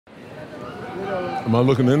Am I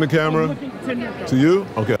looking in the camera? To you?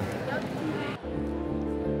 Okay.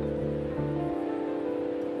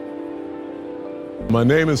 My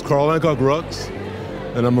name is Hancock Rux,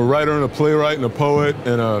 and I'm a writer and a playwright and a poet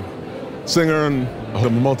and a singer, and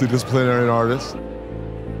I'm a multidisciplinary artist.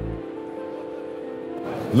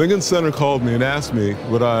 Lincoln Center called me and asked me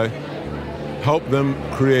would I help them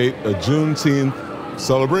create a Juneteenth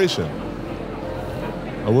celebration.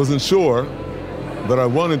 I wasn't sure, but I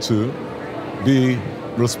wanted to be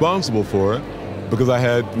responsible for it because I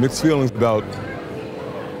had mixed feelings about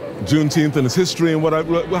Juneteenth and its history and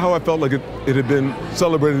how I felt like it had been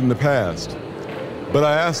celebrated in the past. But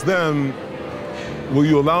I asked them, will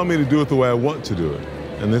you allow me to do it the way I want to do it?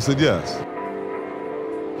 And they said yes.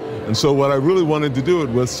 And so what I really wanted to do it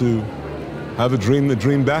was to have a dream that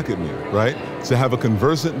dreamed back at me, right? To have a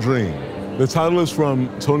conversant dream. The title is from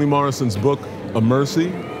Toni Morrison's book, A Mercy.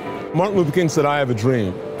 Martin Luther King said, I have a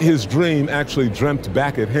dream. His dream actually dreamt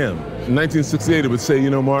back at him. In 1968, it would say, you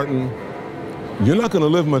know, Martin, you're not going to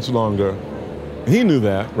live much longer. He knew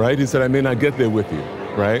that, right? He said, I may not get there with you,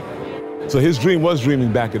 right? So his dream was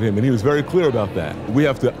dreaming back at him, and he was very clear about that. We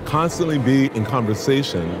have to constantly be in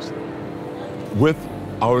conversations with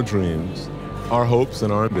our dreams, our hopes,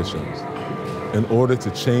 and our ambitions in order to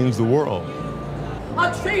change the world.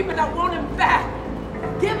 A dream, and I want him back.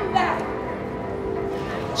 Give him back.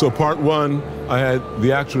 So part one, I had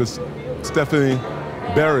the actress Stephanie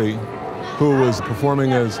Berry, who was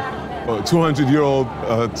performing as a 200-year-old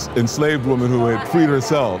enslaved woman who had freed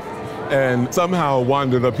herself and somehow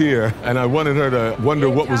wandered up here. And I wanted her to wonder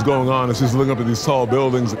what was going on. And she's looking up at these tall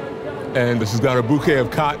buildings, and she's got her bouquet of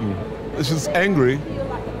cotton. She's angry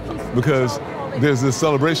because there's this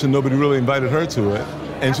celebration, nobody really invited her to it.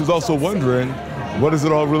 And she's also wondering, what does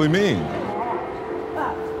it all really mean?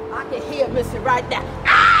 I can hear Missy right now.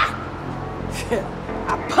 Ah!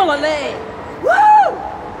 I pull a leg.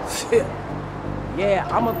 Woo! Yeah,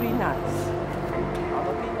 I'ma be nice.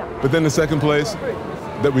 But then the second place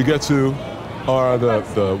that we get to are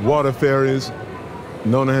the water fairies.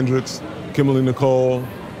 Nona Hendrix, Kimberly Nicole,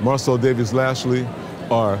 Marcel Davis Lashley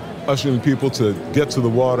are ushering people to get to the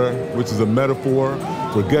water, which is a metaphor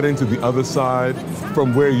for getting to the other side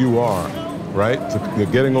from where you are, right? To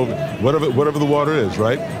getting over whatever the water is,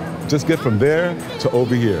 right? Just get from there to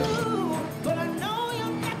over here.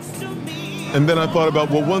 And then I thought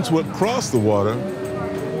about, well, once we're across the water,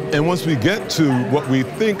 and once we get to what we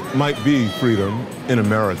think might be freedom in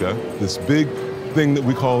America, this big thing that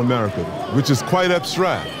we call America, which is quite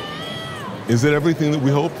abstract, is it everything that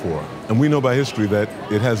we hope for? And we know by history that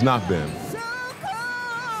it has not been.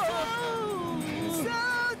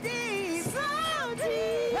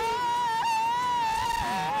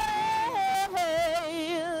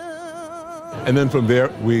 And then from there,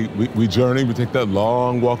 we journey, we take that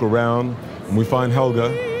long walk around, and we find Helga,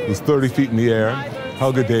 who's 30 feet in the air,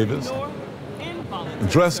 Helga Davis,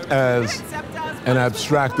 dressed as an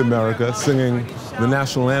abstract America, singing the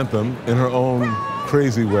national anthem in her own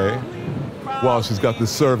crazy way, while she's got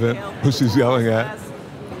this servant who she's yelling at.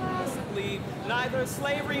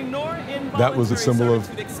 That was a symbol of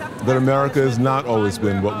that America has not always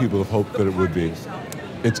been what people have hoped that it would be.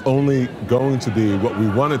 It's only going to be what we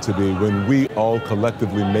want it to be when we all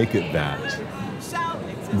collectively make it that.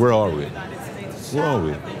 Where are we? Where are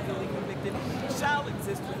we? Shall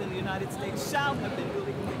exist within the United States, shall have been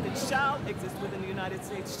duly convicted, shall exist within the United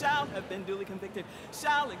States, shall have been duly convicted,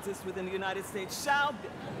 shall exist within the United States, shall.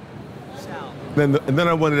 And then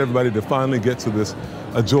I wanted everybody to finally get to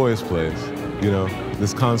a joyous place, you know,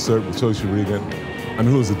 this concert with Toshi Reagan,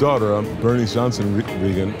 who was the daughter of Bernice Johnson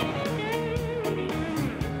Reagan.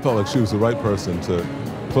 Felt like she was the right person to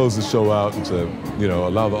close the show out and to, you know,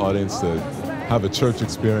 allow the audience to have a church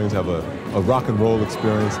experience, have a rock and roll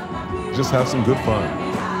experience, just have some good fun.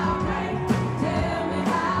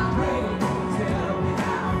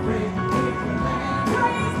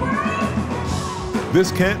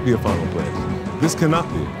 This can't be a final place. This cannot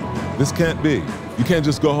be. This can't be. You can't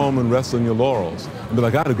just go home and rest on your laurels and be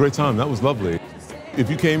like, I had a great time, that was lovely. If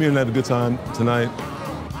you came here and had a good time tonight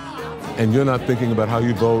and you're not thinking about how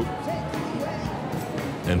you vote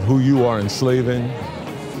and who you are enslaving,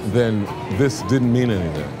 then this didn't mean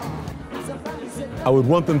anything. I would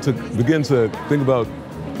want them to begin to think about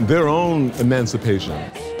their own emancipation.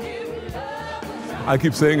 I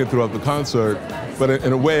keep saying it throughout the concert, but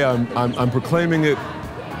in a way I'm proclaiming it,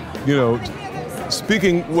 you know,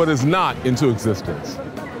 speaking what is not into existence.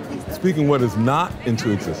 Speaking what is not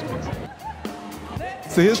into existence.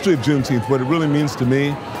 It's the history of Juneteenth. What it really means to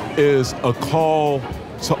me is a call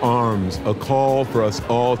to arms, a call for us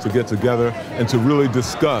all to get together and to really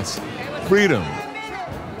discuss freedom.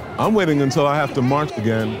 I'm waiting until I have to march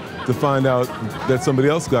again to find out that somebody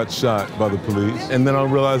else got shot by the police, and then I'll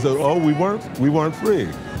realize that, oh, we weren't free,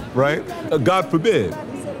 right? God forbid,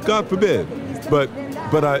 God forbid. But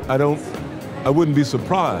I wouldn't be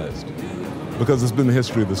surprised, because it's been the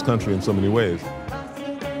history of this country in so many ways.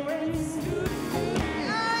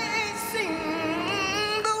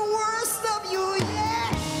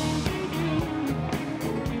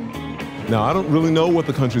 Now, I don't really know what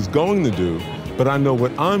the country's going to do, but I know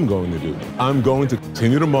what I'm going to do. I'm going to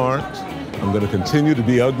continue to march. I'm going to continue to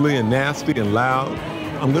be ugly and nasty and loud.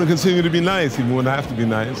 I'm going to continue to be nice, even when I have to be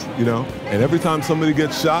nice, you know? And every time somebody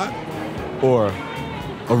gets shot or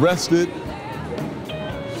arrested,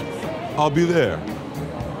 I'll be there.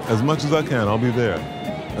 As much as I can, I'll be there.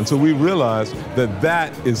 And so we realize that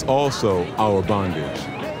that is also our bondage.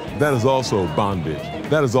 That is also bondage.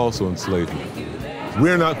 That is also enslavement.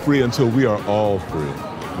 We're not free until we are all free.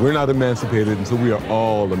 We're not emancipated until we are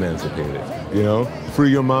all emancipated. You know, free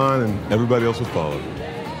your mind and everybody else will follow.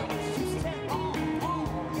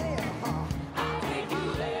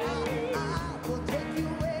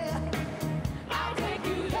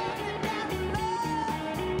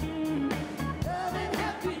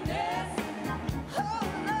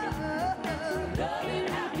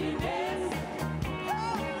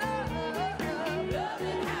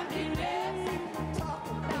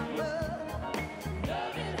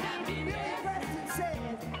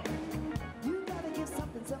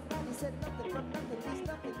 Somebody said